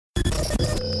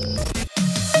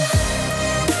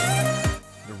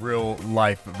Real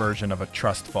life version of a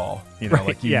trust fall. You know, Right,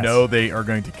 like you yes. know they are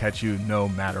going to catch you no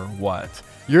matter what.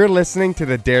 You're listening to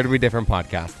the Dare to Be Different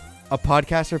podcast, a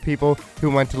podcast for people who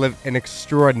want to live an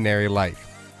extraordinary life.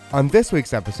 On this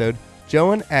week's episode,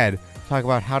 Joe and Ed talk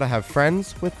about how to have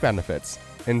friends with benefits.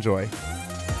 Enjoy.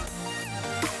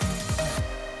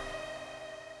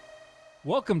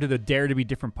 Welcome to the Dare to Be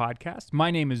Different podcast. My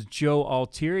name is Joe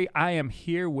Altieri. I am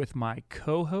here with my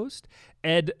co-host,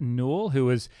 Ed Newell, who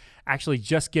is actually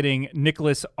just getting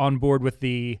Nicholas on board with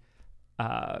the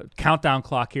countdown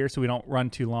clock here so we don't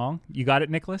run too long. You got it,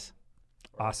 Nicholas?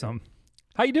 Awesome.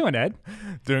 How you doing, Ed?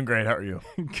 Doing great. How are you?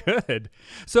 Good.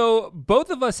 So both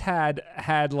of us had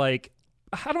like,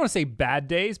 I don't want to say bad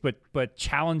days, but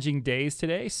challenging days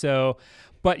today. So,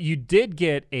 but you did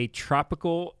get a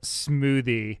tropical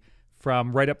smoothie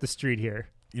from right up the street here.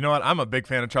 You know what? I'm a big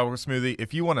fan of Tropical Smoothie.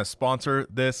 If you want to sponsor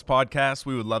this podcast,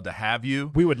 we would love to have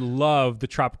you. We would love the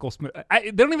tropical smoothie.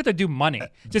 They don't even have to do money.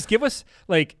 Just give us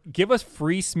free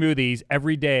smoothies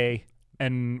every day,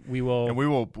 and we will. And we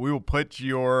will put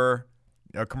your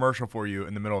commercial for you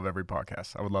in the middle of every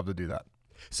podcast. I would love to do that.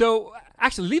 So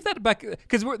actually, leave that back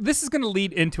because this is going to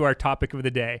lead into our topic of the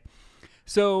day.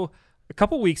 So a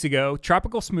couple weeks ago,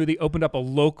 Tropical Smoothie opened up a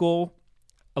local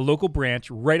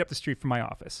branch right up the street from my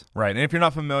office. Right. And if you're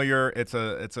not familiar, it's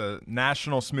a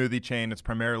national smoothie chain. It's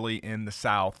primarily in the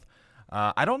South.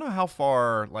 I don't know how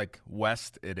far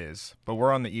west it is, but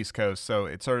we're on the East Coast, so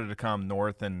it started to come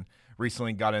north and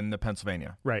recently got into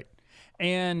Pennsylvania. Right.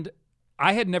 And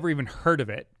I had never even heard of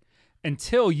it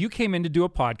until you came in to do a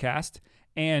podcast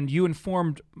and you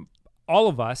informed all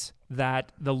of us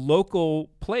that the local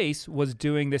place was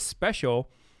doing this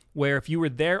special where if you were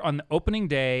there on the opening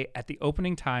day at the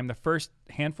opening time, the first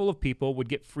handful of people would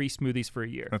get free smoothies for a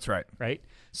year. That's right. Right?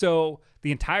 So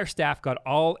the entire staff got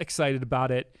all excited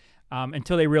about it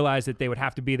until they realized that they would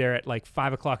have to be there at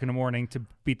 5 o'clock in the morning to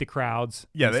beat the crowds.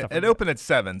 Yeah, it opened at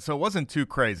 7, so it wasn't too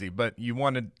crazy, but you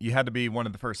had to be one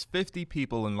of the first 50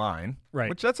 people in line, right?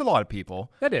 Which that's a lot of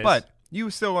people. That is. But you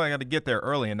still got to get there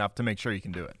early enough to make sure you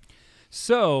can do it.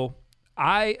 So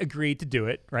I agreed to do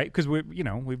it, right? Because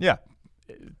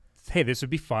hey, this would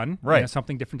be fun, right?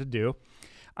 Something different to do.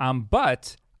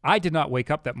 But I did not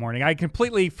wake up that morning. I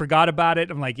completely forgot about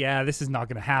it. I'm like, yeah, this is not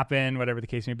going to happen, whatever the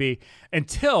case may be,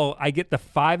 until I get the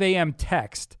 5 a.m.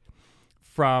 text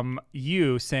from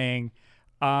you saying,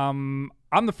 I'm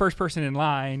the first person in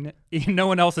line. No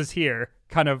one else is here,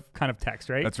 kind of text,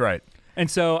 right? That's right. And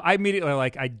so I immediately,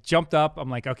 I jumped up. I'm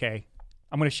like, okay,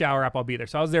 I'm going to shower up. I'll be there.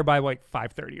 So I was there by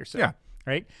 5:30 or so. Yeah.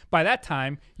 Right. By that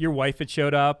time, your wife had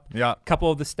showed up. Yeah. A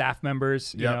couple of the staff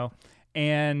members, you know,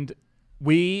 and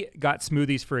we got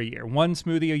smoothies for a year. One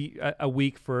smoothie a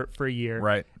week for a year.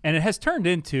 Right. And it has turned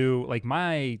into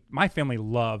my family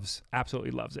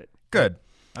absolutely loves it. Good.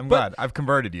 I'm glad. I've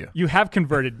converted you. You have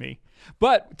converted me.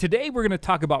 But today we're going to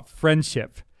talk about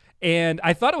friendship. And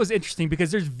I thought it was interesting because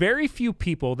there's very few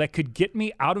people that could get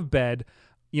me out of bed,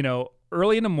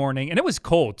 early in the morning, and it was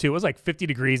cold too. It was 50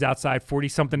 degrees outside,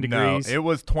 40-something degrees. No, it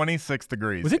was 26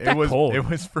 degrees. Was it that cold? It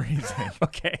was freezing.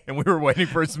 Okay. And we were waiting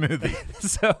for a smoothie.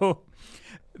 So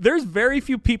there's very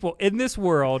few people in this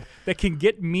world that can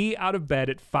get me out of bed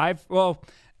at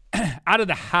out of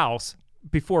the house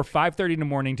before 5:30 in the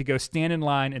morning to go stand in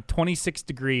line at 26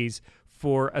 degrees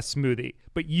for a smoothie,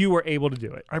 but you were able to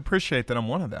do it. I appreciate that I'm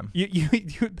one of them.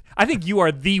 I think you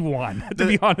are the one, to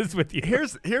be honest with you.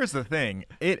 Here's the thing.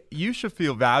 You should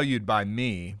feel valued by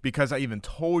me because I even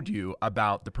told you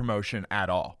about the promotion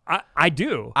at all. I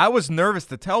do. I was nervous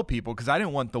to tell people because I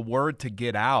didn't want the word to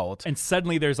get out. And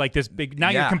suddenly there's this big, now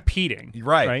you're competing.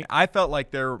 Right. I felt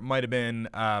like there might have been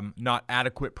not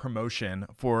adequate promotion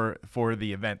for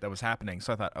the event that was happening.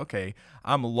 So I thought, okay,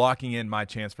 I'm locking in my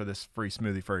chance for this free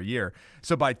smoothie for a year.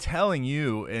 So by telling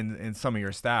you and some of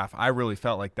your staff, I really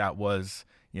felt like that was,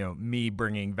 me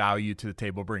bringing value to the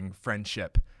table, bringing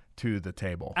friendship to the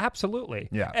table. Absolutely.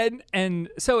 Yeah. And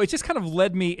so it just kind of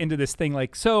led me into this thing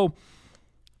so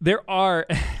there are,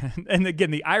 and again,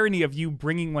 the irony of you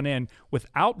bringing one in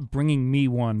without bringing me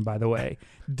one, by the way,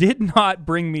 did not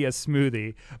bring me a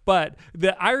smoothie. But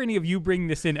the irony of you bringing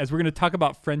this in, as we're going to talk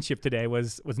about friendship today,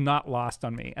 was not lost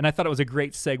on me. And I thought it was a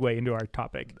great segue into our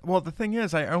topic. Well, the thing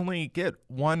is, I only get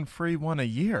one free one a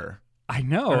year. I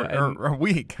know. Or a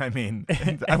week. I mean,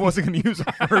 I wasn't going to use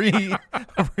a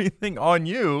free thing on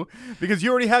you because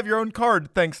you already have your own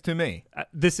card thanks to me.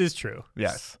 This is true.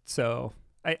 Yes. So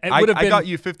I got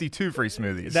you 52 free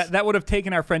smoothies. That would have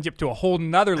taken our friendship to a whole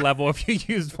nother level if you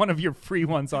used one of your free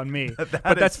ones on me. But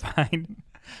that's fine.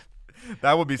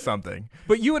 That would be something.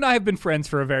 But you and I have been friends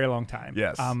for a very long time.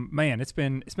 Yes. Man, it's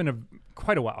been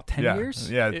quite a while. 10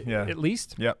 years. Yeah. At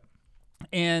least. Yep.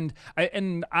 And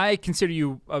I consider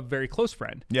you a very close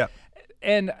friend. Yeah.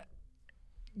 And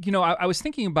I was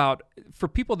thinking about, for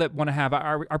people that want to have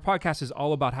our podcast is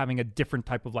all about having a different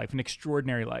type of life, an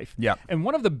extraordinary life. Yeah. And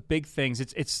one of the big things,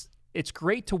 it's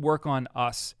great to work on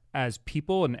us as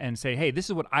people and say, hey, this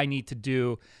is what I need to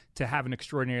do to have an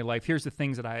extraordinary life. Here's the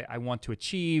things that I want to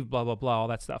achieve, blah, blah, blah, all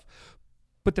that stuff.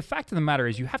 But the fact of the matter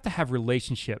is you have to have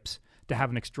relationships to have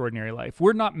an extraordinary life.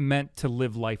 We're not meant to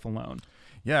live life alone.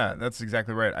 Yeah, that's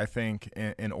exactly right. I think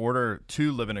in order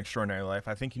to live an extraordinary life,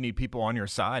 I think you need people on your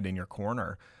side, in your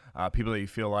corner, people that you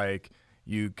feel like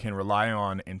you can rely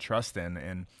on and trust in.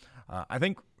 And I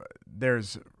think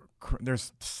there's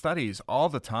studies all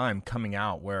the time coming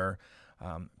out where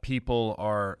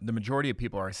the majority of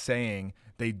people are saying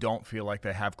they don't feel like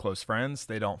they have close friends.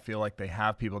 They don't feel like they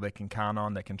have people they can count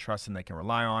on, they can trust, and they can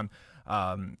rely on.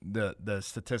 The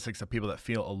statistics of people that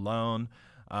feel alone.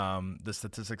 The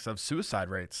statistics of suicide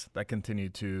rates that continue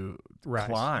to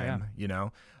climb,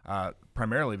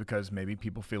 primarily because maybe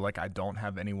people feel like I don't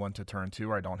have anyone to turn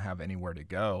to or I don't have anywhere to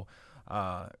go.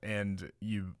 And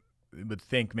you would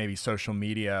think maybe social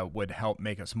media would help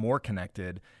make us more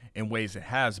connected in ways it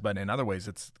has, but in other ways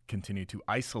it's continued to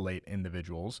isolate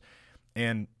individuals.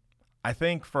 And I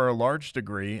think for a large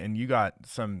degree, and you got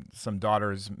some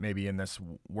daughters maybe in this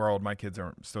world, my kids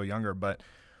are still younger, but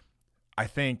I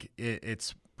think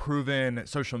it's proven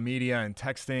social media and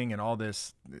texting and all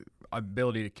this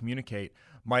ability to communicate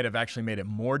might have actually made it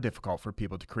more difficult for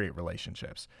people to create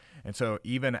relationships. And so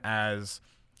even as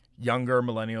younger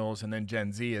millennials and then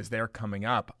Gen Z, as they're coming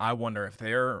up, I wonder if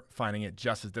they're finding it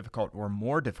just as difficult or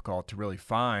more difficult to really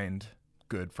find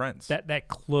good friends. That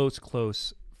close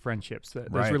friendships,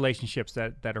 those relationships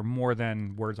that are more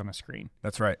than words on a screen.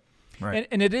 That's right. Right.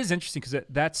 And it is interesting because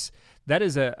that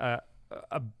is a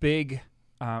big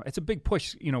it's a big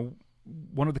push.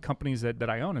 One of the companies that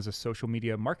I own is a social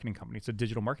media marketing company. It's a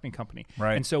digital marketing company.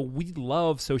 Right. And so we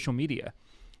love social media.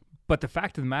 But the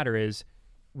fact of the matter is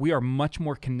we are much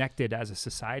more connected as a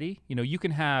society. You can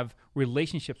have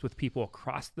relationships with people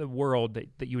across the world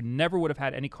that you never would have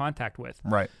had any contact with.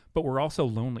 Right. But we're also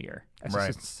lonelier as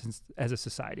a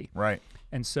society. Right.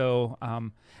 And so,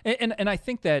 and I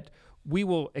think that we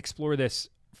will explore this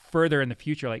further in the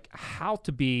future, like how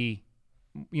to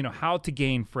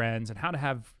gain friends and how to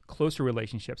have closer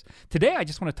relationships. Today, I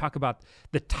just want to talk about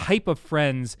the type of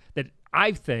friends that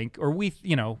I think, or we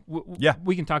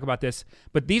can talk about this,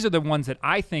 but these are the ones that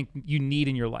I think you need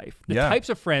in your life. The types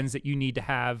of friends that you need to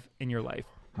have in your life.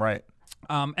 Right.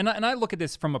 And I look at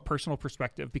this from a personal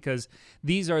perspective because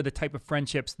these are the type of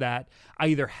friendships that I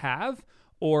either have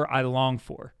or I long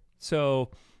for.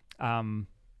 So,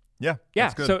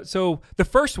 that's good. So the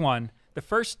first one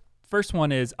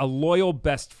is a loyal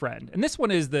best friend. And this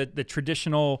one is the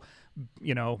traditional,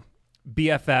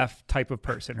 BFF type of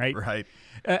person, right? Right.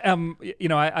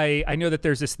 I know that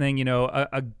there's this thing,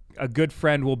 a good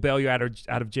friend will bail you out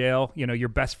of jail. Your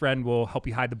best friend will help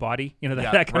you hide the body,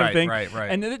 that kind of thing. Right.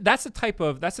 And that's the type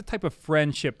of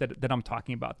friendship that I'm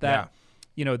talking about. That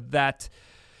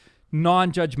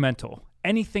non-judgmental.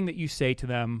 Anything that you say to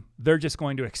them, they're just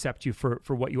going to accept you for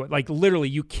what you are. Like literally,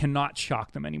 you cannot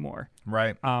shock them anymore.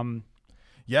 Right.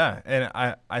 Yeah, and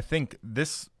I think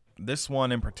this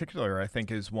one in particular, I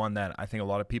think, is one that I think a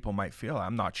lot of people might feel.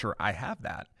 I'm not sure I have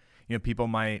that. People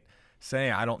might say,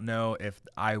 I don't know if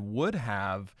I would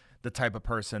have the type of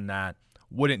person that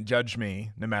wouldn't judge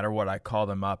me no matter what I call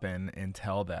them up and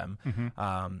tell them.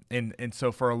 Mm-hmm. And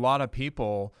so for a lot of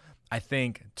people, I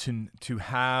think to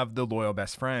have the loyal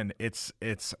best friend, it's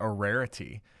a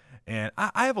rarity. And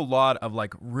I have a lot of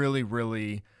like really,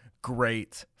 really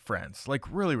great friends, like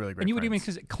really, really great. And you would even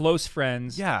consider close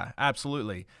friends. Yeah,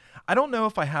 absolutely. I don't know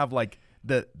if I have like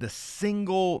the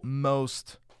single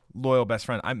most loyal best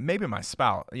friend. Maybe my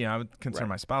spouse. I would consider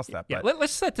my spouse that. Yeah, but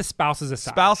let's set the spouses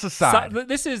aside. Spouse aside.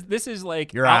 This is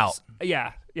like you're out.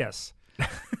 Yeah. Yes.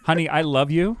 Honey, I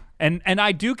love you, and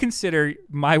I do consider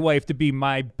my wife to be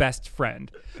my best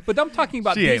friend. But I'm talking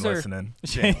about she ain't listening.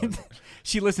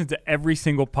 She listens to every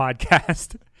single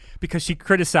podcast because she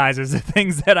criticizes the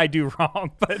things that I do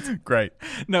wrong. But great.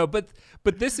 No, but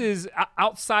this is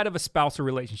outside of a spousal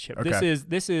relationship. Okay.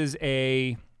 This is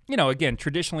a again,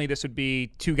 traditionally this would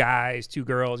be two guys, two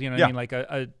girls. What I mean, like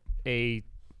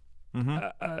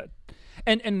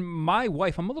and my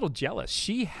wife, I'm a little jealous.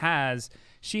 She has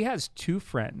two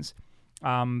friends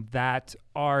that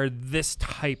are this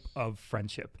type of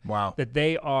friendship. Wow. That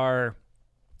they are,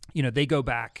 they go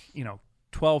back,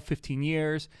 12, 15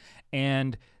 years,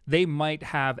 and they might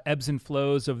have ebbs and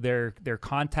flows of their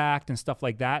contact and stuff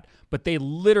like that, but they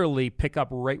literally pick up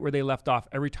right where they left off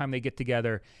every time they get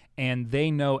together, and they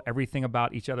know everything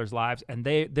about each other's lives, and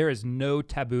there is no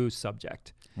taboo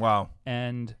subject. Wow.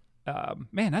 And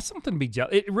man, that's something to be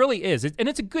jealous. It really is, and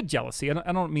it's a good jealousy.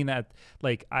 I don't mean that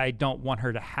like I don't want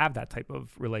her to have that type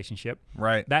of relationship,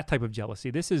 Right. that type of jealousy.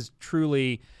 This is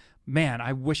truly, man,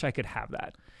 I wish I could have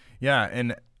that. Yeah,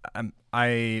 and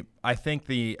I think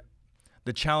the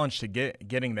challenge to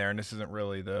getting there, and this isn't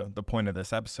really the point of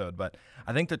this episode, but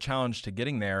I think the challenge to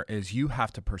getting there is you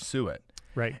have to pursue it.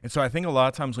 Right. And so I think a lot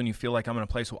of times when you feel like I'm in a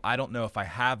place, well, I don't know if I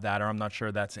have that, or I'm not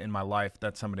sure that's in my life,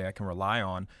 that's somebody I can rely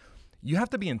on, you have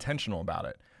to be intentional about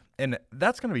it. And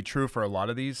that's going to be true for a lot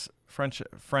of these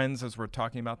friends as we're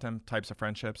talking about them, types of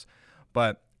friendships.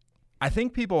 But I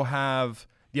think people have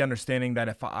the understanding that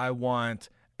if I want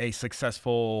a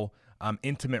successful,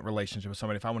 intimate relationship with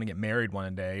somebody, if I want to get married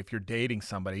one day, if you're dating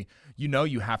somebody,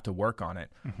 you have to work on it.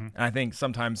 Mm-hmm. And I think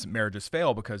sometimes marriages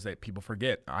fail because people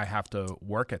forget, I have to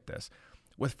work at this.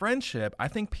 With friendship, I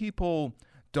think people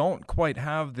don't quite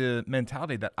have the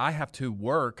mentality that I have to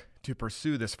work to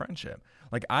pursue this friendship.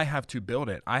 Like I have to build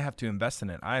it. I have to invest in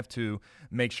it. I have to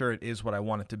make sure it is what I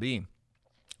want it to be.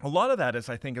 A lot of that is,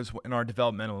 I think, is in our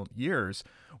developmental years,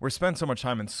 we spend so much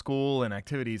time in school and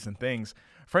activities and things,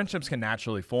 friendships can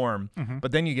naturally form, Mm-hmm.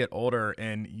 but then you get older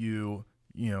and you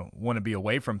want to be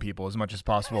away from people as much as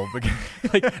possible. Like,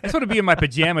 I just want to be in my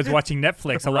pajamas watching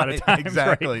Netflix a lot of times.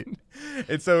 Exactly. Right?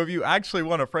 And so if you actually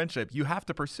want a friendship, you have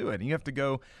to pursue it. And you have to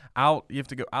go out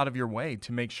of your way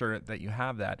to make sure that you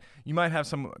have that. You might have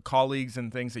some colleagues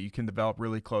and things that you can develop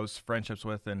really close friendships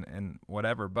with and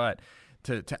whatever, but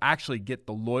to actually get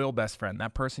the loyal best friend,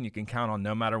 that person you can count on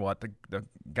no matter what, the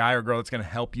guy or girl that's going to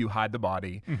help you hide the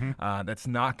body, Mm-hmm. that's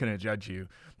not going to judge you,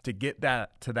 to get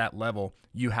that to that level,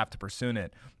 you have to pursue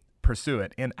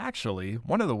it. And actually,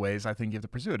 one of the ways I think you have to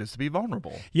pursue it is to be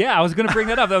vulnerable. Yeah, I was going to bring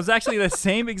that up. That was actually the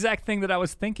same exact thing that I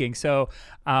was thinking. So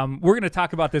we're going to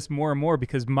talk about this more and more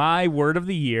because my word of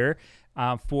the year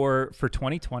for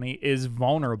 2020 is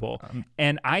vulnerable.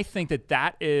 And I think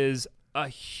that is a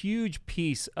huge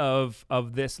piece of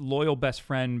this loyal best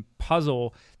friend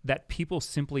puzzle that people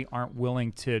simply aren't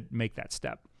willing to make that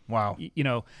step. Wow.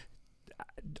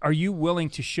 Are you willing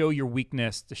to show your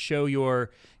weakness, to show your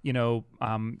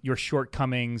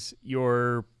shortcomings,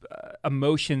 your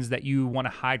emotions that you want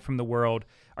to hide from the world?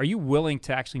 Are you willing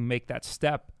to actually make that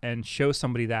step and show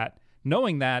somebody that,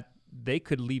 knowing that they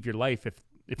could leave your life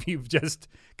if you've just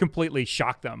completely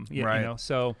shocked them? Right.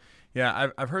 So yeah,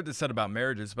 I've heard this said about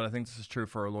marriages, but I think this is true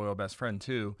for a loyal best friend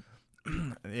too.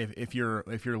 If you're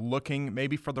looking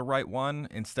maybe for the right one,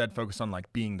 instead focus on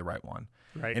like being the right one.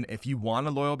 Right. And if you want a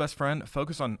loyal best friend,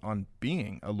 focus on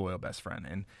being a loyal best friend.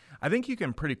 And I think you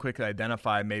can pretty quickly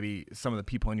identify maybe some of the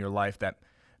people in your life that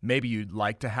maybe you'd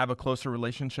like to have a closer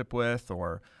relationship with,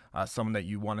 or someone that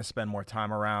you want to spend more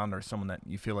time around, or someone that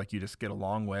you feel like you just get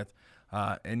along with.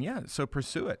 So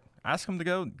pursue it. Ask them to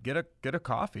go get a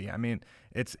coffee. I mean,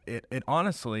 it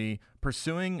honestly,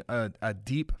 pursuing a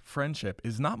deep friendship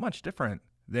is not much different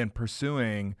than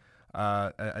pursuing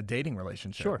a dating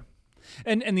relationship. Sure.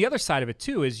 And the other side of it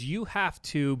too is you have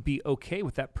to be okay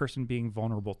with that person being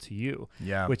vulnerable to you.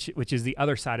 Yeah. Which is the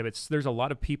other side of it. So there's a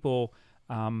lot of people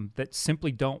that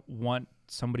simply don't want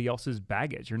somebody else's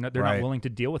baggage. They're not willing to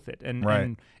deal with it.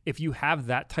 And if you have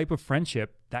that type of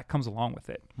friendship, that comes along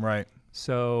with it. Right.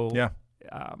 So yeah.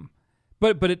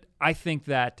 I think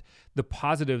that the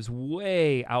positives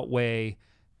way outweigh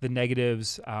the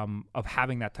negatives of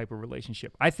having that type of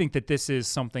relationship. I think that this is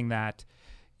something that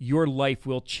your life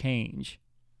will change,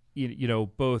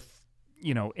 both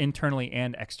internally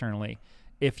and externally,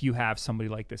 if you have somebody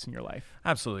like this in your life.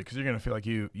 Absolutely, because you're going to feel like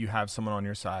you have someone on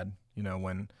your side.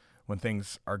 When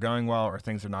things are going well or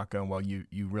things are not going well,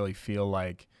 you really feel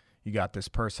like you got this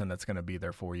person that's going to be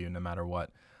there for you no matter what.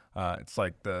 It's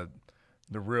like the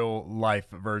real life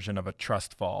version of a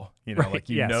trust fall. Right, like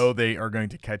yes. They are going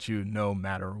to catch you no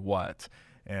matter what,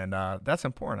 and that's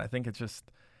important. I think it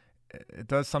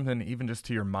does something even just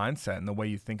to your mindset and the way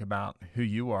you think about who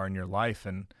you are in your life,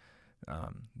 and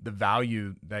the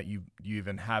value that you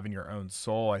even have in your own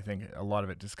soul. I think a lot of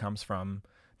it just comes from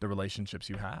the relationships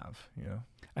you have.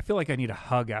 I feel like I need a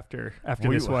hug after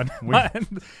this one. We'll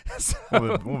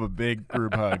have a big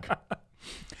group hug.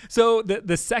 So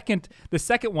the second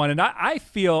one, and I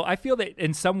feel that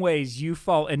in some ways you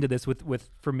fall into this with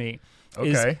for me. Okay.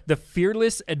 Is the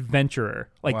fearless adventurer.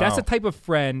 Like, that's the type of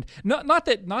friend. Not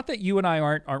that you and I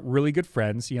aren't really good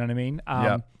friends. You know what I mean?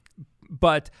 Yeah.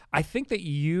 But I think that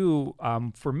you,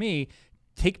 for me,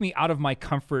 take me out of my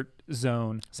comfort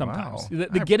zone sometimes. Wow.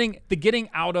 The getting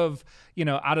out of,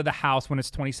 out of the house when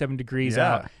it's 27 degrees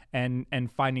out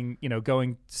and finding,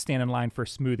 going to stand in line for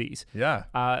smoothies. Yeah.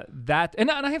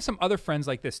 And I have some other friends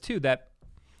like this too that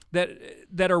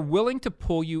are willing to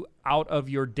pull you out of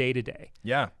your day-to-day.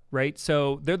 Yeah. Right?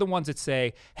 So they're the ones that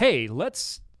say, "Hey,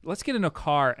 let's get in a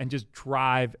car and just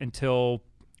drive until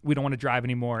we don't want to drive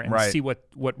anymore and see what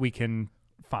we can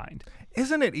find."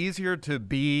 Isn't it easier to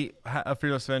be a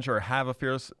fearless adventurer or have a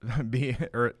fearless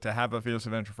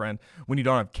adventure friend when you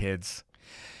don't have kids?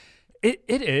 It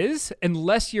is,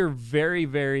 unless you're very,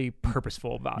 very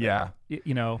purposeful about it.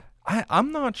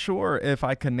 I'm not sure if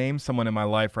I can name someone in my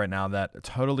life right now that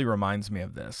totally reminds me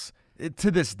of this.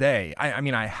 To this day, I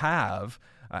mean, I have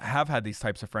had these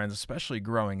types of friends, especially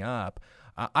growing up.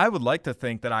 I would like to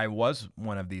think that I was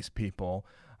one of these people,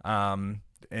 and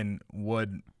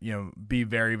would, be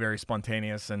very, very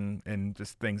spontaneous in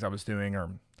just things I was doing or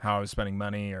how I was spending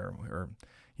money or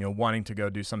wanting to go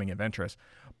do something adventurous.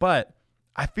 But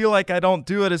I feel like I don't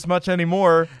do it as much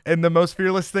anymore, and the most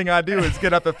fearless thing I do is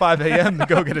get up at 5 a.m. to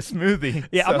go get a smoothie.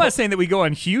 Yeah, So- I'm not saying that we go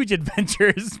on huge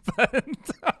adventures,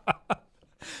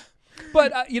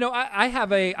 but I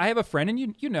have a friend, and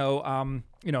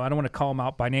I don't want to call him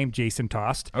out by name, Jason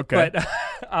Tost. Okay.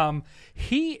 But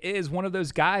he is one of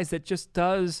those guys that just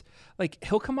does, like,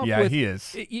 he'll come up with. Yeah, he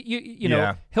is.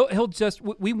 He'll just.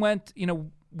 We went.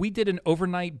 We did an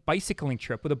overnight bicycling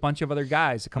trip with a bunch of other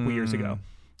guys a couple years ago.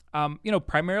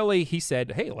 Primarily he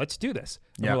said, "Hey, let's do this."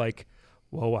 And we're like,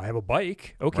 "Well, I have a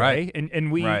bike, okay." Right.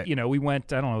 And we, Right. we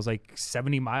went. I don't know, it was like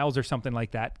 70 miles or something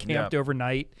like that. Camped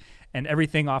overnight. And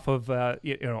everything off of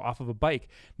off of a bike.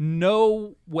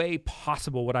 No way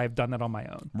possible would I have done that on my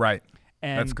own. Right.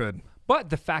 And, That's good. But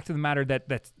the fact of the matter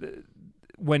that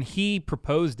when he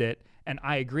proposed it and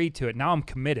I agreed to it, now I'm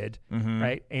committed,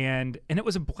 right? And it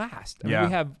was a blast. I mean,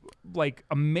 we have like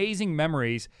amazing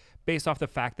memories based off the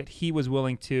fact that he was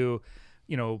willing to,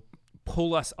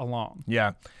 pull us along.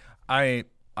 Yeah. I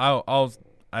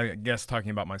guess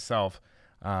talking about myself,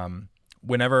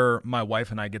 whenever my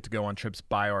wife and I get to go on trips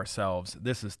by ourselves,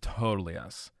 this is totally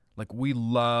us. Like, we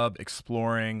love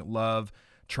exploring, love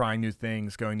trying new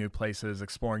things, going new places,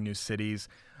 exploring new cities.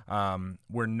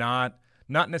 We're not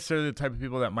necessarily the type of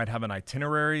people that might have an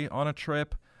itinerary on a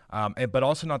trip, but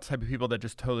also not the type of people that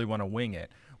just totally want to wing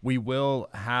it. We will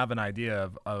have an idea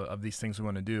of these things we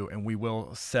want to do, and we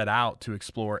will set out to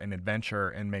explore an adventure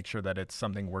and make sure that it's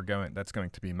something that's going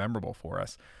to be memorable for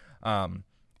us.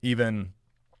 Even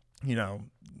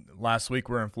last week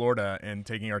we were in Florida and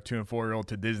taking our 2 and 4-year-old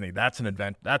to Disney. That's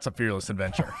a fearless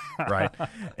adventure, right?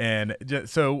 And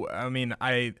so, I mean,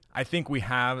 I think we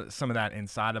have some of that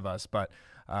inside of us, but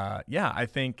I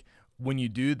think when you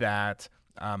do that,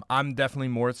 I'm definitely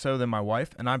more so than my wife,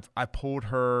 and I pulled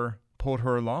her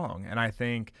along, and I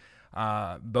think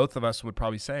both of us would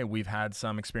probably say we've had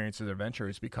some experiences or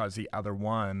adventures because the other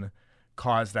one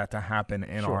caused that to happen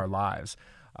in our lives.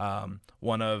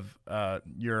 One of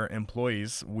your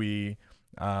employees,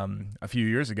 a few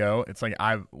years ago, it's like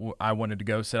I wanted to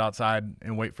go sit outside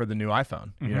and wait for the new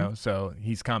iPhone, so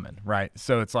he's coming, right?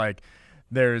 So it's like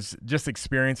there's just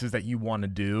experiences that you want to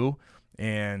do,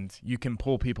 and you can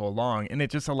pull people along, and it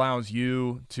just allows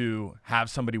you to have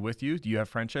somebody with you. You have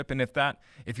friendship, and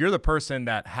if you're the person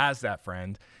that has that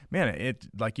friend, man, it,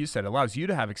 like you said, allows you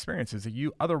to have experiences that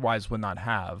you otherwise would not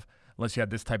have unless you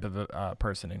had this type of a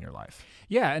person in your life.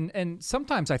 Yeah, and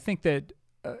sometimes I think that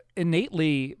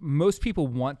innately most people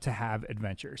want to have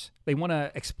adventures. They want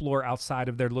to explore outside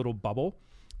of their little bubble.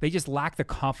 They just lack the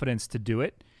confidence to do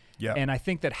it. Yeah. And I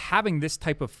think that having this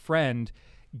type of friend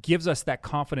gives us that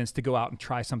confidence to go out and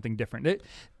try something different.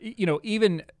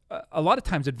 Even a lot of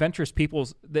times adventurous people,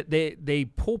 that they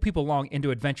pull people along into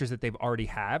adventures that they've already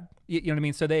had. You know what I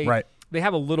mean? So they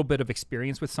have a little bit of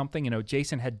experience with something.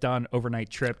 Jason had done overnight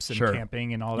trips and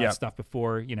camping and all that stuff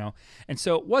before, and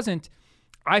so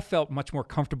I felt much more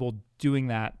comfortable doing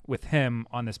that with him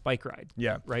on this bike ride.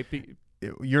 Yeah. Right.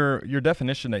 Your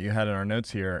definition that you had in our notes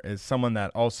here is someone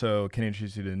that also can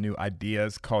introduce you to new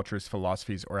ideas, cultures,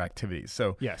 philosophies, or activities.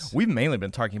 So yes, we've mainly been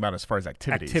talking about as far as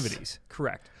activities. Activities,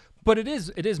 correct. But it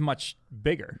is much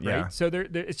bigger, right? Yeah. So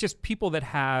it's just people that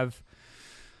have,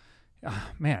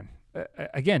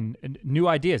 again, new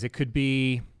ideas. It could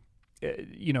be,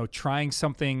 trying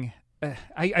something.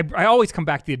 I always come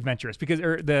back to the adventurous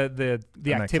the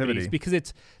activities, because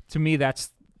it's, to me,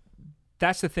 that's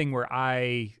the thing where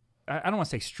I don't want to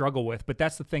say struggle with, but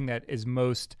that's the thing that is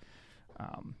most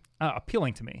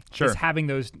appealing to me. Sure. Is having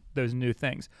those new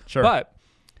things. Sure. But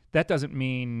that doesn't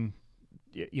mean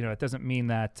it doesn't mean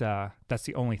that that's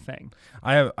the only thing.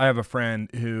 I have a friend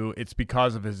who it's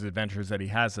because of his adventures that he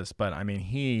has this, but I mean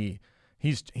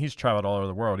he's traveled all over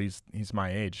the world. He's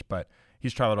my age, but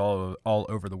he's traveled all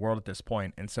over the world at this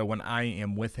point. And so when I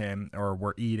am with him or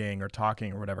we're eating or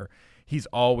talking or whatever, he's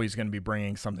always going to be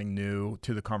bringing something new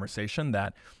to the conversation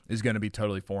that is going to be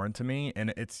totally foreign to me,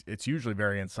 and it's usually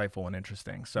very insightful and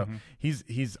interesting. So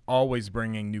he's always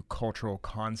bringing new cultural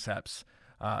concepts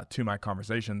to my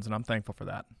conversations, and I'm thankful for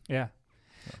that. Yeah.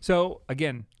 So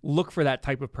again, look for that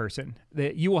type of person.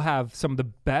 That you will have some of the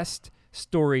best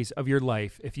stories of your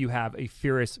life if you have a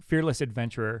fearless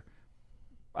adventurer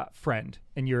friend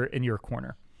in your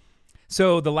corner.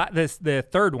 So the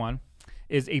third one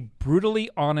is a brutally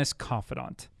honest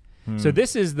confidant. So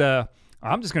this is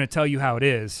I'm just going to tell you how it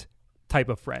is type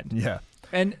of friend. Yeah.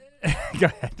 And go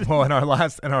ahead. Well, in our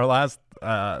last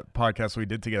podcast we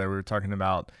did together, we were talking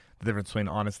about the difference between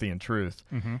honesty and truth.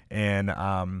 And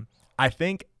I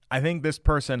think this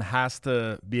person has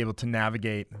to be able to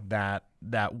navigate that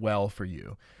well for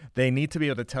you. They need to be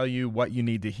able to tell you what you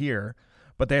need to hear,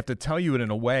 but they have to tell you it in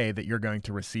a way that you're going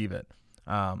to receive it.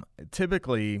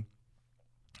 Typically,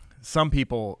 some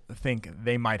people think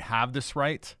they might have this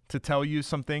right to tell you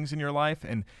some things in your life,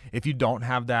 and if you don't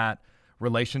have that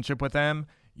relationship with them,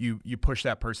 you push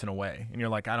that person away, and you're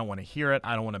like, I don't want to hear it.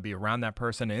 I don't want to be around that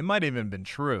person. And it might even been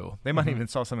true. They might even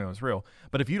saw something that was real.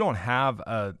 But if you don't have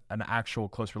an actual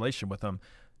close relationship with them,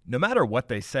 no matter what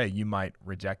they say, you might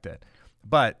reject it.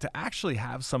 But to actually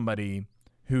have somebody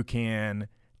who can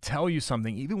tell you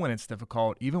something, even when it's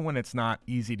difficult, even when it's not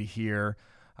easy to hear,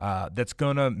 that's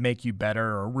going to make you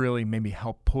better or really maybe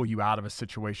help pull you out of a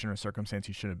situation or circumstance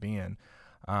you shouldn't be in,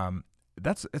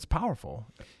 it's powerful.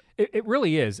 It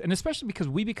really is. And especially because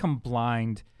we become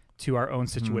blind to our own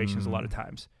situations a lot of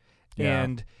times. Yeah.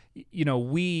 And,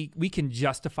 we can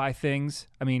justify things.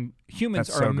 I mean, humans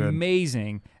That's are so good.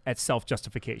 amazing at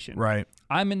self-justification. Right.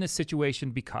 I'm in this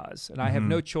situation because, and I have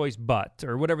no choice but,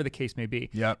 or whatever the case may be.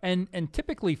 Yep. And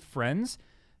typically friends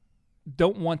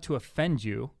don't want to offend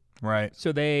you. Right.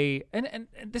 So they, and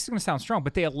this is going to sound strong,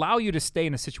 but they allow you to stay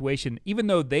in a situation, even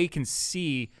though they can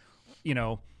see,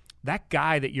 that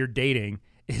guy that you're dating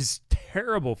is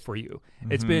terrible for you.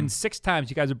 It's been 6 times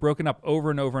you guys have broken up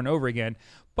over and over and over again,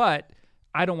 but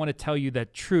I don't want to tell you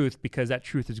that truth because that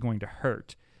truth is going to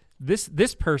hurt.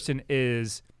 This person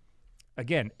is,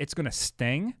 again, it's going to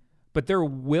sting, but they're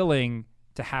willing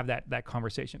to have that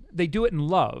conversation. They do it in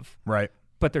love, Right.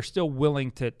 but they're still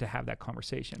willing to have that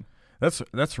conversation.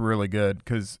 That's really good,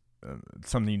 because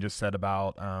something you just said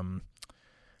about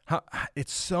how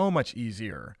it's so much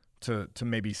easier to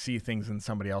maybe see things in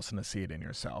somebody else and to see it in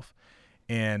yourself.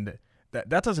 And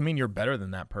that doesn't mean you're better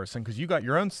than that person, because you got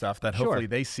your own stuff that hopefully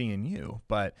they see in you.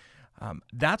 But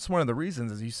that's one of the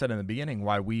reasons, as you said in the beginning,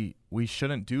 why we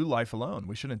shouldn't do life alone.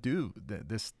 We shouldn't do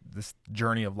this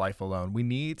journey of life alone. We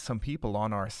need some people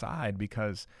on our side,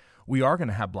 because we are going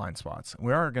to have blind spots.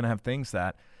 We are going to have things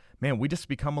that, man, we just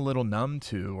become a little numb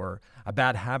to, or a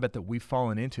bad habit that we've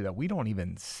fallen into that we don't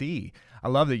even see. I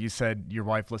love that you said your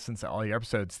wife listens to all your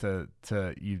episodes to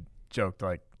you joked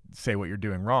like, say what you're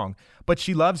doing wrong, but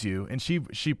she loves you, and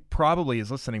she probably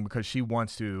is listening because she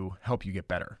wants to help you get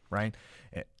better, right?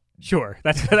 Sure,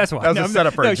 that's why. That was a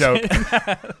setup for a joke.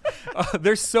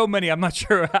 There's so many. I'm not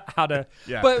sure how to.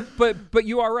 Yeah. But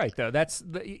you are right though. That's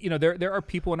there are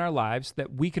people in our lives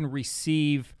that we can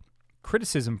receive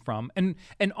criticism from, and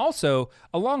also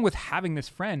along with having this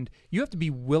friend, you have to be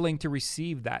willing to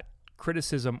receive that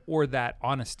criticism or that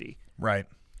honesty. Right.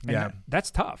 And Yeah.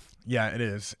 that's tough. Yeah, it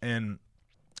is. And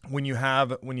when you have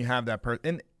that person,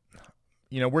 and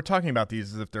we're talking about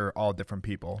these as if they're all different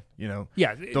people.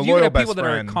 Yeah, the you loyal can have best people that are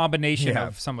a friend. combination Yeah.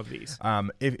 of some of these.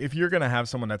 If you're going to have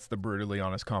someone that's the brutally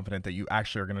honest confident that you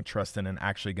actually are going to trust in and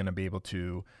actually going to be able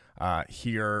to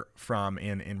hear from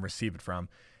and receive it from,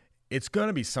 it's going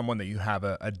to be someone that you have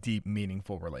a deep,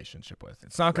 meaningful relationship with.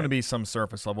 It's not going to be some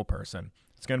surface level person.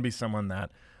 It's going to be someone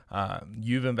that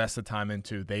you've invested time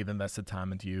into. They've invested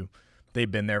time into you. They've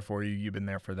been there for you. You've been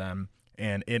there for them.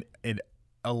 And it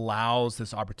allows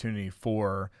this opportunity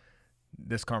for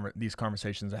these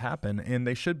conversations to happen, and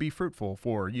they should be fruitful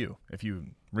for you if you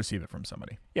receive it from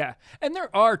somebody. Yeah, and there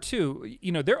are too.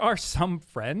 There are some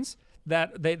friends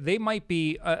that they might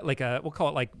be we'll call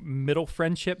it like middle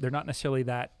friendship. They're not necessarily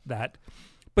that,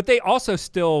 but they also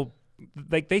still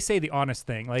they say the honest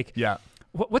thing. Like, Yeah.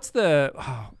 what was the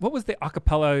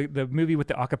acapella, the movie with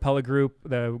the acapella group,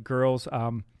 the girls?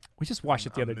 We just watched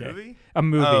it the other day. A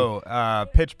movie. Oh,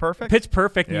 Pitch Perfect? Pitch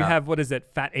Perfect. And you Yeah. have, what is it,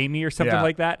 Fat Amy or something Yeah.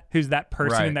 like that? Who's that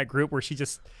person in Right. that group where she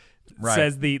just Right.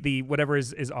 says the whatever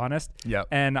is honest. Yep.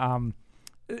 And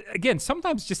again,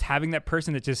 sometimes just having that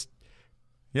person that just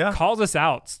Yeah. calls us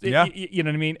out. Yeah. You know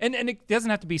what I mean? And it doesn't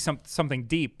have to be something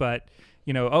deep, but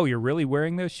oh, you're really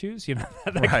wearing those shoes?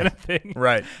 That kind of thing.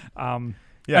 Right.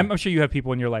 Yeah. I'm sure you have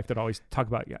people in your life that always talk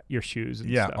about your shoes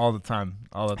and stuff. all the time.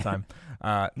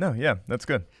 No, yeah, that's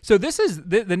good. So this is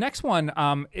the next one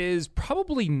is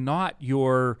probably not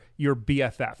your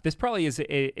BFF. This probably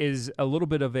is a little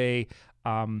bit of a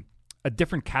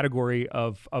different category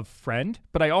of friend,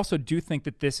 but I also do think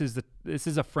that this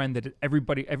is a friend that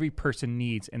every person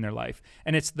needs in their life,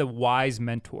 and it's the wise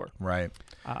mentor. Right.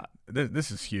 This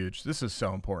is huge. This is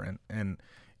so important, and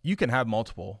you can have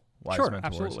multiple wise Sure, mentors.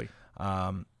 absolutely.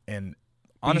 And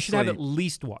But honestly, you should have at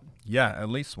least one. Yeah, at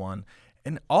least one.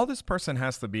 And all this person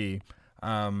has to be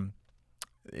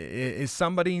is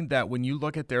somebody that when you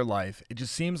look at their life, it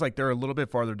just seems like they're a little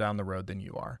bit farther down the road than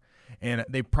you are. And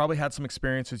they've probably had some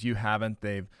experiences you haven't.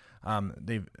 They've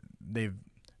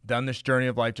done this journey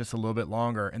of life just a little bit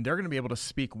longer, and they're going to be able to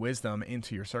speak wisdom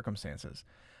into your circumstances.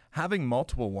 Having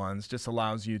multiple ones just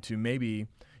allows you to maybe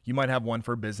you might have one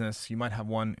for business, you might have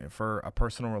one for a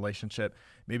personal relationship,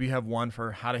 maybe you have one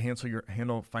for how to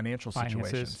handle financial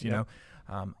situations, you know.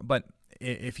 But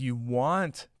if you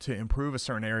want to improve a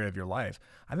certain area of your life,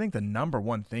 I think the number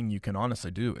one thing you can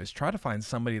honestly do is try to find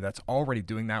somebody that's already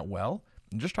doing that well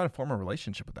and just try to form a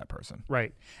relationship with that person.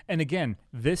 Right. And again,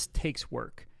 this takes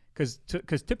work because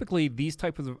typically these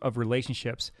types of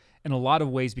relationships in a lot of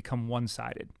ways become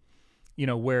one-sided,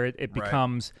 where it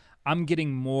becomes, I'm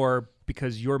getting more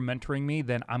because you're mentoring me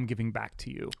than I'm giving back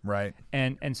to you. Right.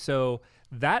 And so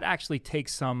that actually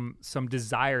takes some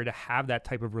desire to have that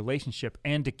type of relationship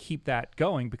and to keep that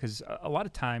going, because a lot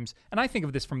of times, and I think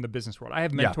of this from the business world, I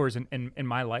have mentors in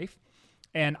my life,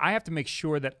 and I have to make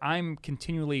sure that I'm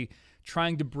continually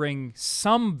trying to bring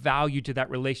some value to that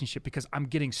relationship because I'm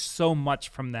getting so much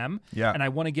from them. Yeah. And I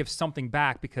want to give something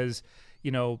back because,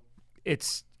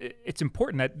 it's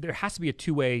important that there has to be a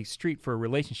two-way street for a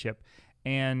relationship.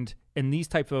 And in these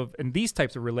types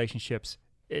of relationships,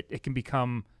 it can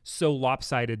become so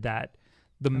lopsided that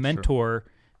the mentor,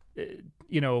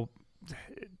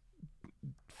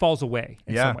 falls away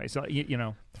in some ways. So,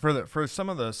 for some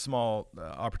of the small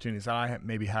opportunities that I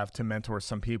maybe have to mentor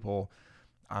some people,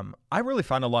 I really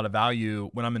find a lot of value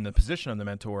when I'm in the position of the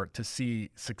mentor to see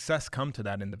success come to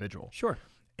that individual. Sure.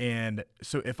 And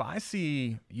so if I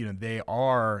see, they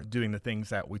are doing the things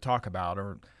that we talk about,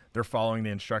 or they're following the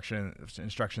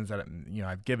instructions that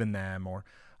I've given them, or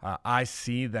I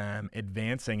see them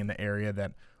advancing in the area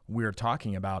that we're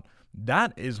talking about,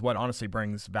 that is what honestly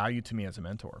brings value to me as a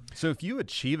mentor. So if you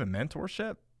achieve a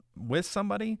mentorship with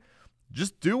somebody,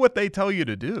 just do what they tell you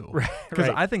to do. Because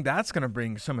I think that's going to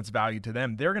bring so much value to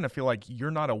them. They're going to feel like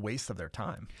you're not a waste of their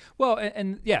time. Well,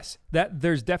 and yes, that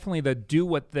there's definitely the do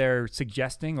what they're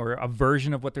suggesting, or a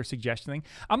version of what they're suggesting.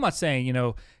 I'm not saying,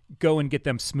 go and get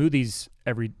them smoothies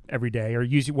every day, or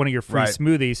use one of your free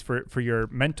smoothies for your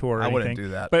mentor or anything. I wouldn't do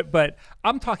that. But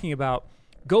I'm talking about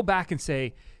go back and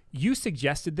say, you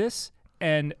suggested this,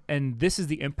 and this is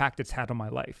the impact it's had on my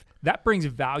life. That brings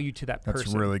value to that person.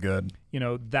 That's really good.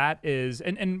 That is,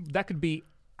 and that could be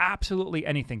absolutely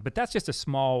anything, but that's just a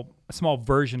small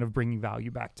version of bringing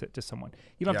value back to someone.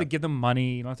 You don't have to give them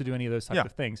money. You don't have to do any of those types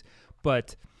of things,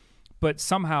 but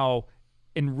somehow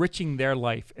enriching their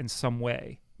life in some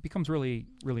way becomes really,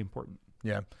 really important.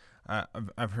 Yeah.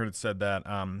 I've heard it said that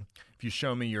if you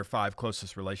show me your 5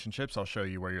 closest relationships, I'll show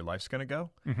you where your life's going to go.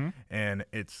 Mm-hmm. And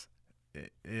it's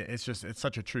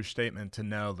such a true statement to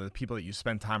know the people that you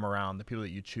spend time around, the people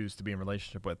that you choose to be in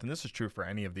relationship with. And this is true for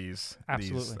any of these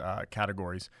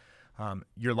categories.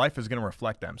 Your life is going to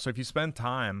reflect them. So if you spend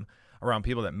time around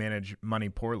people that manage money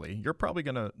poorly, you're probably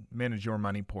going to manage your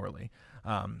money poorly.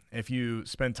 If you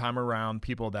spend time around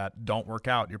people that don't work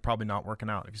out, you're probably not working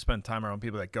out. If you spend time around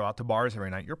people that go out to bars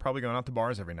every night, you're probably going out to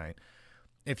bars every night.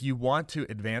 If you want to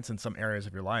advance in some areas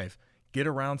of your life, get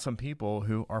around some people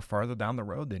who are farther down the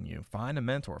road than you. Find a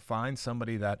mentor. Find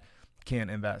somebody that can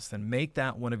invest, and make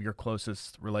that one of your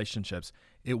closest relationships.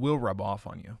 It will rub off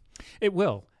on you. It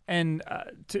will. And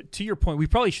to your point, we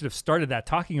probably should have started that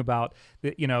talking about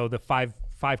the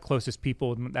five closest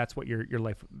people, and that's what your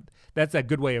life. That's a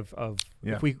good way of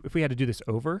if we had to do this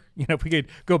over, if we could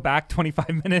go back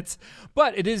 25 minutes.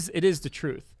 But it is the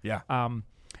truth. Yeah.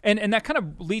 And that kind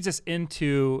of leads us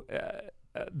into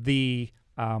the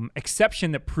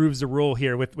exception that proves the rule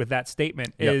here with that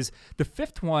statement. Is the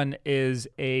fifth one is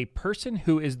a person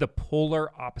who is the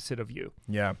polar opposite of you.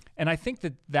 Yeah. And I think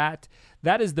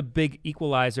that is the big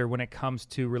equalizer when it comes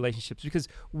to relationships, because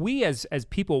we as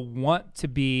people want to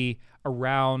be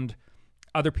around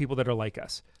other people that are like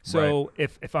us. So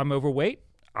if I'm overweight,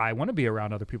 I want to be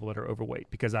around other people that are overweight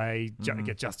because I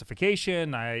get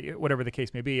justification, whatever the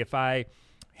case may be. If I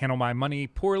handle my money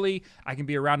poorly, I can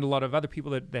be around a lot of other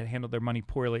people that handle their money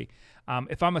poorly.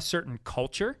 If I'm a certain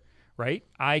culture, right,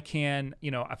 I can,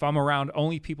 if I'm around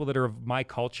only people that are of my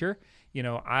culture,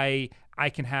 I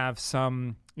can have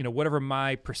some, whatever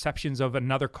my perceptions of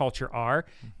another culture are,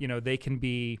 they can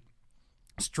be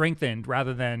strengthened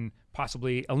rather than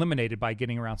possibly eliminated by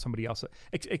getting around somebody else.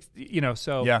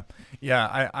 So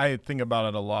I think about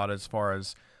it a lot as far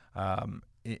as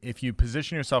if you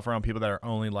position yourself around people that are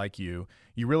only like you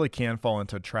really can fall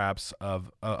into traps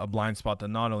of a blind spot that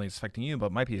not only is affecting you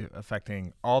but might be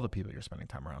affecting all the people you're spending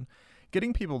time around.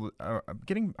 Getting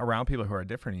around people who are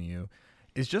different than you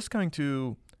is just going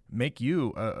to make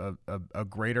you a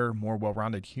greater, more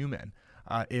well-rounded human.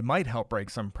 It might help break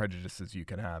some prejudices you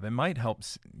could have. It might help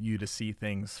you to see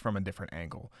things from a different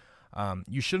angle.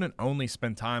 You shouldn't only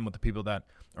spend time with the people that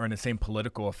are in the same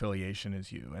political affiliation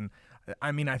as you. And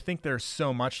I mean, I think there's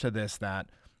so much to this that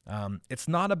it's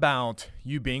not about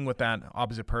you being with that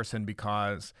opposite person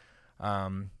because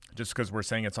just because we're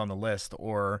saying it's on the list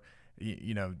or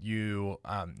you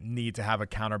need to have a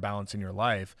counterbalance in your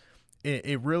life.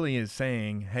 It really is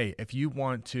saying, hey, if you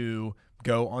want to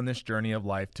go on this journey of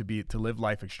life to live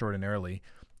life extraordinarily,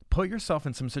 put yourself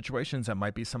in some situations that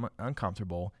might be somewhat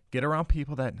uncomfortable. Get around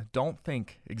people that don't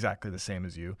think exactly the same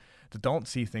as you, that don't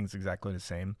see things exactly the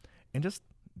same, and just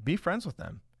be friends with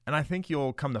them. And I think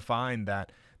you'll come to find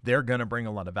that they're going to bring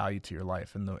a lot of value to your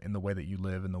life in the way that you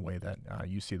live, in the way that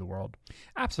you see the world.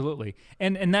 Absolutely,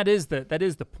 and that is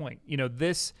the point.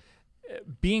 This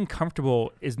being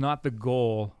comfortable is not the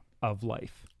goal of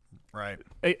life. Right.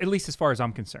 At least as far as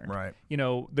I'm concerned. Right.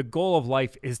 The goal of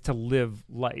life is to live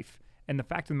life. And the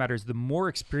fact of the matter is the more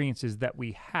experiences that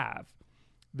we have,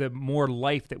 the more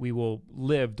life that we will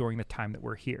live during the time that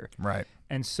we're here. Right.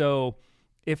 And so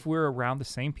if we're around the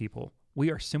same people, we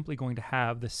are simply going to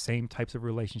have the same types of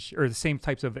relationships or the same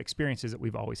types of experiences that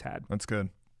we've always had. That's good.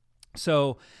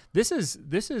 So this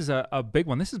is a big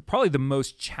one. This is probably the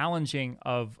most challenging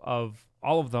of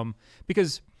all of them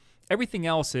because everything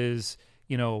else is,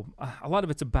 a lot of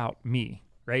it's about me,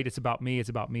 right? It's about me. It's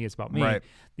about me. It's about me. Right.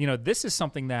 This is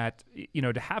something that,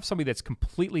 to have somebody that's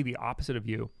completely the opposite of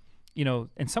you,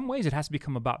 in some ways it has to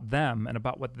become about them and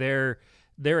about what their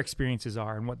experiences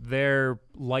are and what their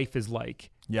life is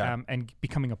like. Yeah. And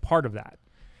becoming a part of that.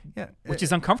 Yeah. Which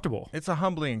is uncomfortable. It's a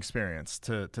humbling experience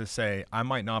to say, I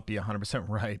might not be 100%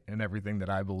 right in everything that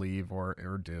I believe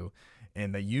or do,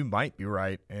 and that you might be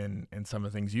right in some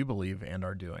of the things you believe and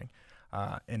are doing.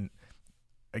 And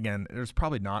again, there's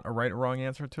probably not a right or wrong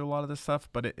answer to a lot of this stuff,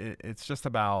 but it's just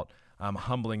about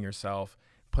humbling yourself,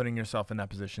 putting yourself in that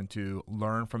position to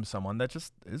learn from someone that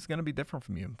just is going to be different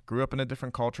from you. Grew up in a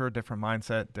different culture, different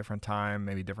mindset, different time,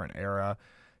 maybe different era,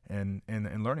 and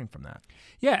learning from that.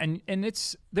 Yeah, and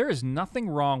there is nothing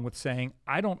wrong with saying,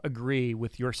 I don't agree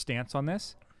with your stance on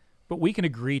this, but we can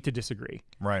agree to disagree.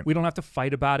 Right. We don't have to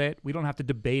fight about it. We don't have to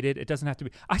debate it. It doesn't have to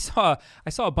be. I saw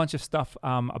a bunch of stuff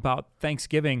about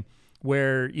Thanksgiving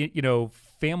where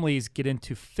families get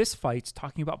into fistfights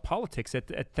talking about politics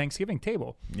at Thanksgiving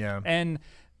table. Yeah. And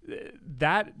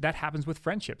that happens with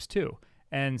friendships too.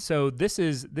 And so this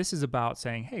is about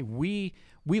saying, hey, we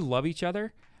love each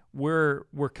other. We're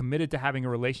committed to having a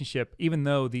relationship, even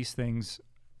though these things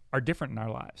are different in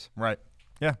our lives. Right.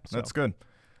 Yeah, that's good.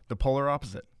 The polar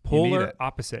opposite. Polar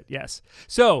opposite, yes.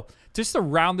 So just to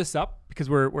round this up, because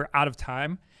we're out of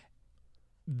time,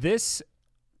 this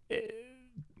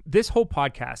whole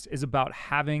podcast is about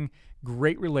having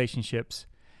great relationships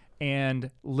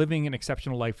and living an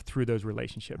exceptional life through those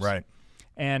relationships. Right.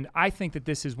 And I think that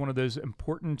this is one of those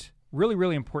important, really,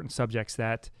 really important subjects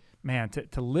that, man,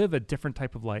 to live a different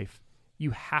type of life,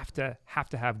 you have to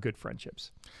have good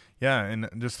friendships. Yeah, and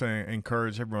just to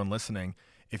encourage everyone listening,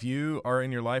 if you are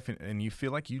in your life and you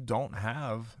feel like you don't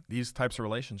have these types of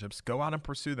relationships, go out and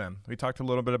pursue them. We talked a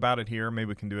little bit about it here. Maybe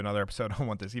we can do another episode on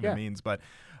what this even means, but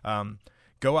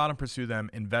go out and pursue them,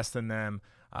 invest in them,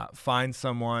 find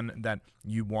someone that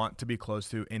you want to be close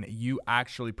to, and you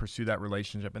actually pursue that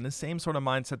relationship in the same sort of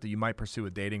mindset that you might pursue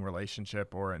a dating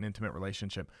relationship or an intimate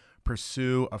relationship.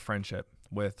 Pursue a friendship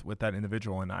with that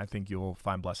individual, and I think you'll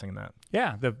find blessing in that.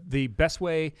 Yeah, the best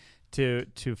way to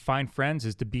find friends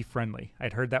is to be friendly.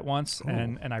 I'd heard that once,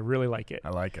 and I really like it. I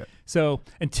like it. So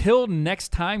until next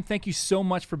time, thank you so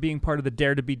much for being part of the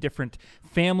Dare to Be Different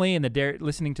family and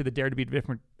listening to the Dare to Be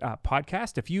Different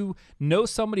podcast. If you know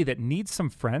somebody that needs some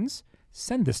friends,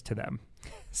 send this to them.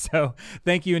 So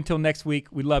thank you. Until next week,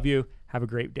 we love you. Have a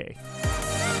great day.